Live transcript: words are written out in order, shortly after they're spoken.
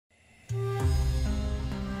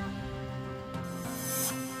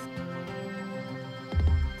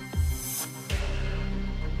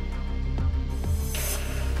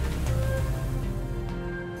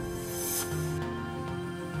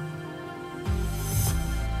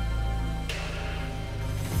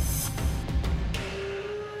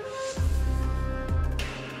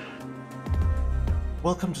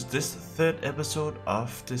Welcome to this third episode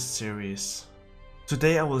of this series.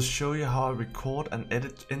 Today I will show you how I record and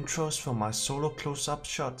edit intros for my solo close-up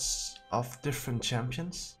shots of different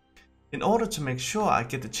champions. In order to make sure I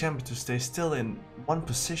get the champion to stay still in one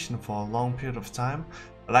position for a long period of time,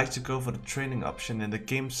 I like to go for the training option in the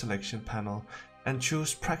game selection panel and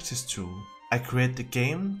choose practice tool. I create the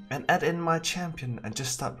game and add in my champion and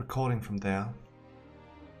just start recording from there.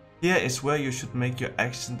 Here is where you should make your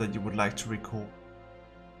action that you would like to record.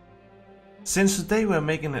 Since today we're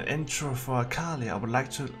making an intro for Akali, I would like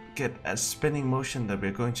to get a spinning motion that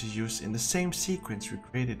we're going to use in the same sequence we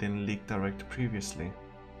created in League Director previously.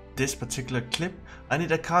 This particular clip, I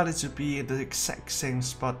need Akali to be in the exact same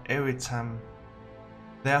spot every time.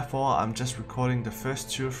 Therefore, I'm just recording the first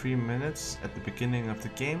 2 or 3 minutes at the beginning of the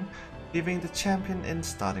game, leaving the champion in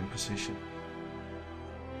starting position.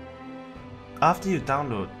 After you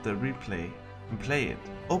download the replay and play it,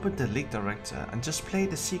 open the League Director and just play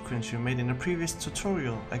the sequence you made in the previous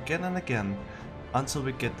tutorial again and again until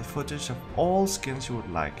we get the footage of all skins you would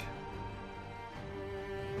like.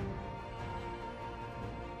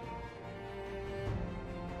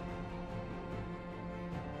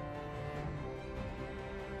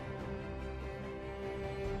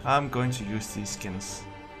 I'm going to use these skins.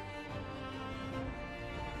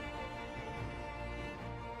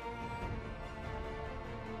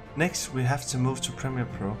 Next, we have to move to Premiere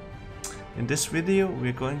Pro. In this video,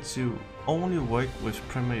 we're going to only work with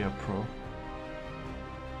Premiere Pro.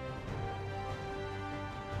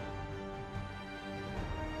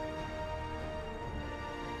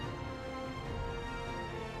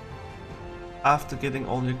 After getting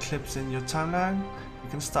all your clips in your timeline, you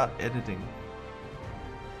can start editing.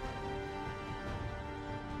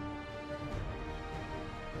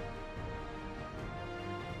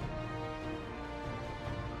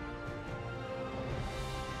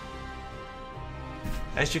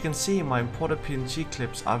 As you can see, my imported PNG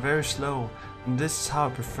clips are very slow, and this is how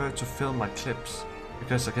I prefer to film my clips,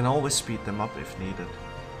 because I can always speed them up if needed.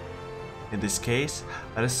 In this case,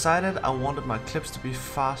 I decided I wanted my clips to be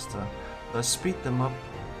faster, so I speed them up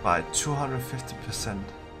by 250%.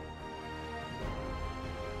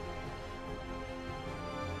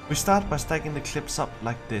 We start by stacking the clips up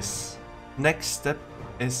like this. Next step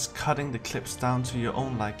is cutting the clips down to your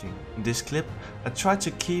own liking. In this clip, I try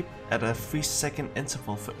to keep at a 3-second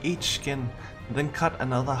interval for each skin, and then cut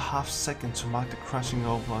another half second to mark the crossing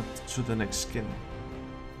over to the next skin.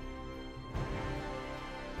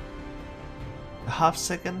 The half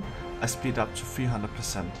second I speed up to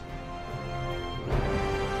 300%.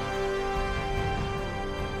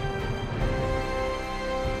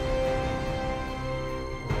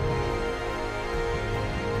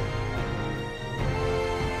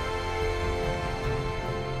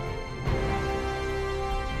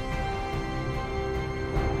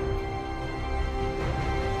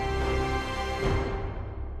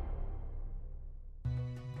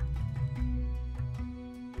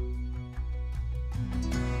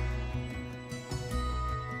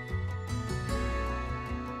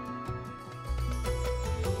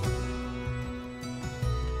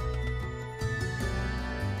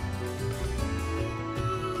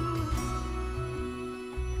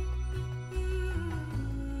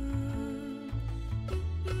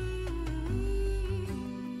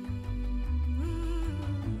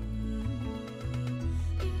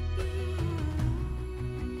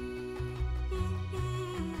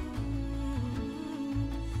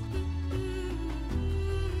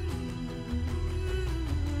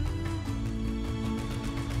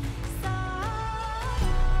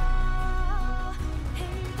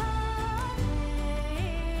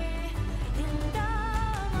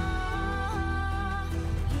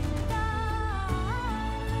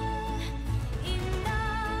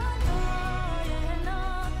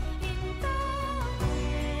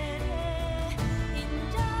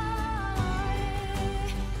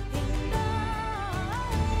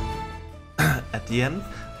 At the end,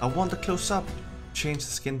 I want a close-up, change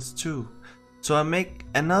the skins too, so I make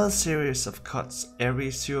another series of cuts every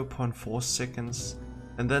 0.4 seconds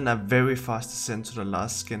and then a very fast descent to the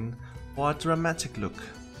last skin for a dramatic look.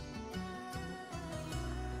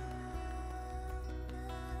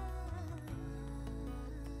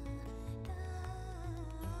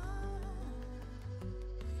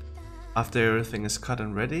 After everything is cut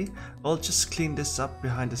and ready, I'll just clean this up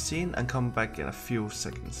behind the scene and come back in a few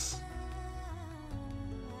seconds.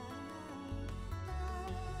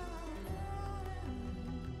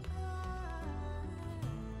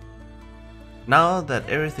 Now that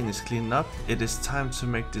everything is cleaned up, it is time to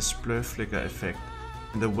make this blur flicker effect,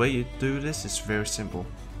 and the way you do this is very simple.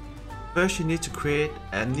 First you need to create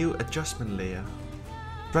a new adjustment layer.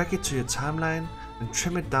 Drag it to your timeline and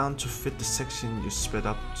trim it down to fit the section you sped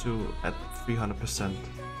up to at 300%.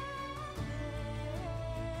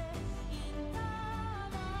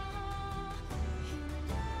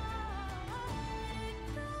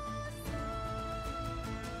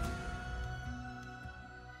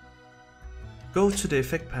 Go to the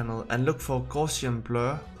effect panel and look for Gaussian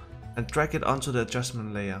blur and drag it onto the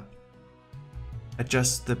adjustment layer.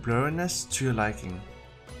 Adjust the blurriness to your liking.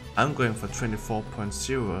 I'm going for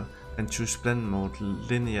 24.0 and choose blend mode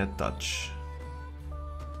linear dodge.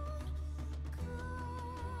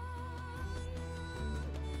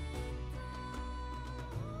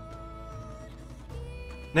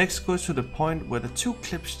 Next, go to the point where the two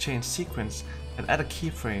clips change sequence and add a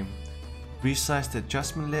keyframe. Resize the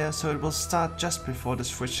adjustment layer so it will start just before the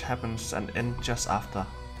switch happens and end just after.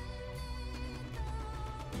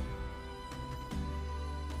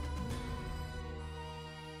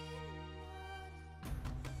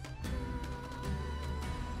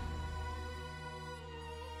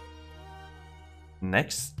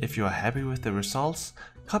 Next, if you are happy with the results,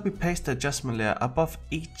 copy-paste the adjustment layer above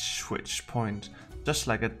each switch point, just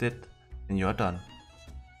like I did, and you're done.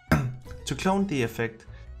 To clone the effect,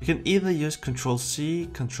 you can either use Ctrl+C,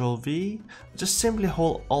 Ctrl+V, or just simply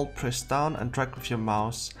hold Alt press down and drag with your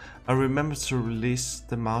mouse, and remember to release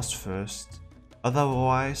the mouse first.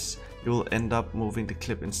 Otherwise, you will end up moving the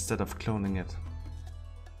clip instead of cloning it.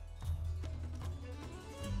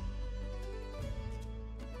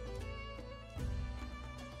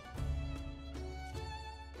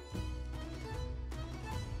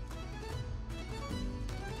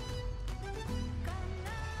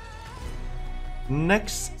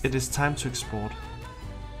 Next, it is time to export.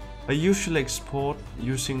 I usually export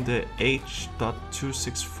using the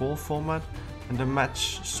H.264 format and the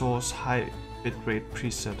match source high bitrate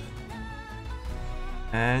preset.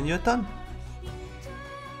 And you're done.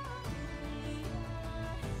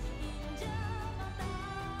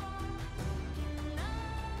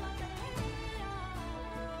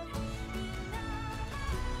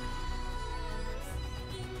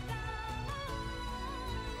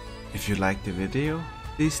 If you liked the video,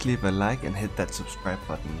 please leave a like and hit that subscribe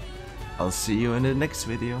button. I'll see you in the next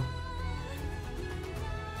video.